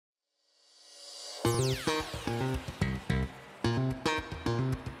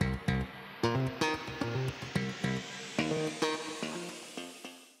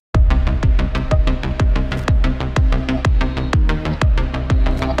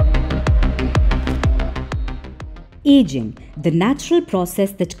Aging, the natural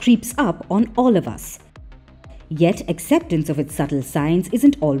process that creeps up on all of us. Yet acceptance of its subtle signs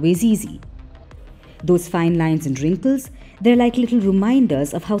isn't always easy. Those fine lines and wrinkles, they're like little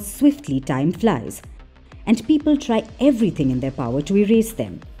reminders of how swiftly time flies, and people try everything in their power to erase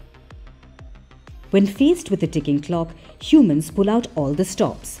them. When faced with a ticking clock, humans pull out all the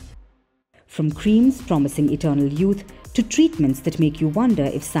stops. From creams promising eternal youth to treatments that make you wonder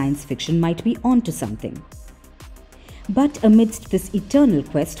if science fiction might be onto something. But amidst this eternal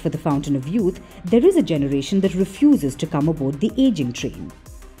quest for the fountain of youth, there is a generation that refuses to come aboard the aging train.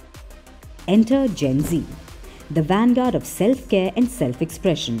 Enter Gen Z, the vanguard of self-care and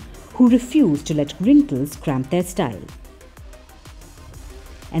self-expression, who refuse to let wrinkles cramp their style.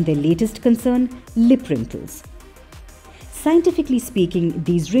 And their latest concern, lip wrinkles. Scientifically speaking,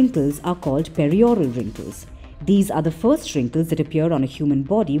 these wrinkles are called perioral wrinkles. These are the first wrinkles that appear on a human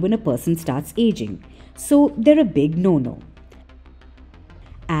body when a person starts aging, so they're a big no-no.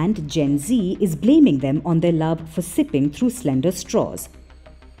 And Gen Z is blaming them on their love for sipping through slender straws.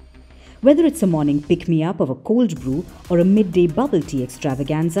 Whether it's a morning pick-me-up of a cold brew or a midday bubble tea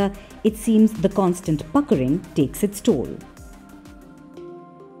extravaganza, it seems the constant puckering takes its toll.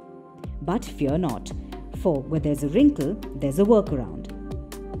 But fear not, for where there's a wrinkle, there's a workaround.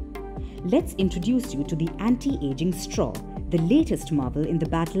 Let's introduce you to the anti-aging straw, the latest marvel in the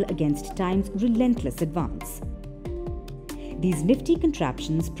battle against time's relentless advance. These nifty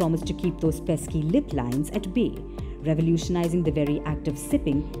contraptions promise to keep those pesky lip lines at bay, revolutionizing the very act of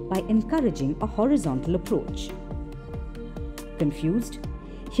sipping by encouraging a horizontal approach. Confused?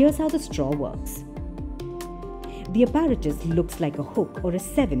 Here's how the straw works. The apparatus looks like a hook or a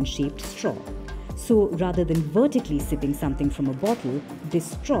 7-shaped straw. So rather than vertically sipping something from a bottle,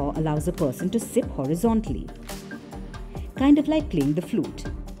 this straw allows a person to sip horizontally. Kind of like playing the flute.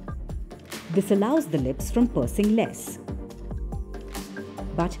 This allows the lips from pursing less.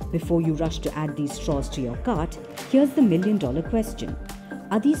 But before you rush to add these straws to your cart, here's the million-dollar question.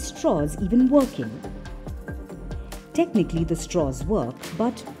 Are these straws even working? Technically, the straws work,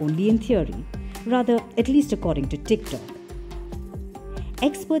 but only in theory. Rather, at least according to TikTok.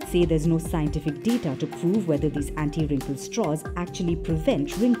 Experts say there's no scientific data to prove whether these anti-wrinkle straws actually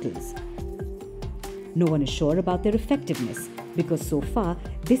prevent wrinkles. No one is sure about their effectiveness because so far,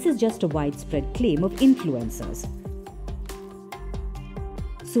 this is just a widespread claim of influencers.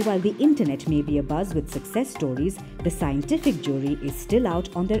 So while the internet may be abuzz with success stories, the scientific jury is still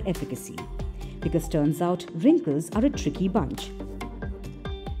out on their efficacy. Because turns out, wrinkles are a tricky bunch.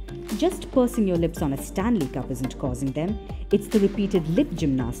 Just pursing your lips on a Stanley Cup isn't causing them. It's the repeated lip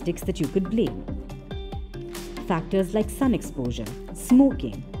gymnastics that you could blame. Factors like sun exposure,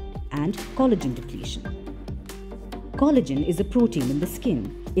 smoking, and collagen depletion. Collagen is a protein in the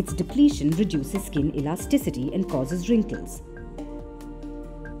skin. Its depletion reduces skin elasticity and causes wrinkles.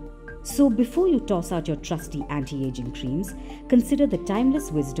 So before you toss out your trusty anti-aging creams, consider the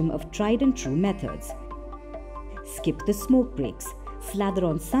timeless wisdom of tried and true methods. Skip the smoke breaks, slather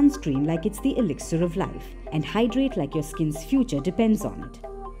on sunscreen like it's the elixir of life, and hydrate like your skin's future depends on it.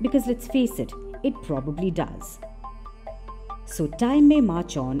 Because let's face it, it probably does. So time may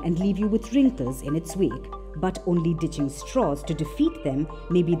march on and leave you with wrinkles in its wake, but only ditching straws to defeat them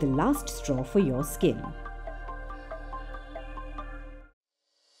may be the last straw for your skin.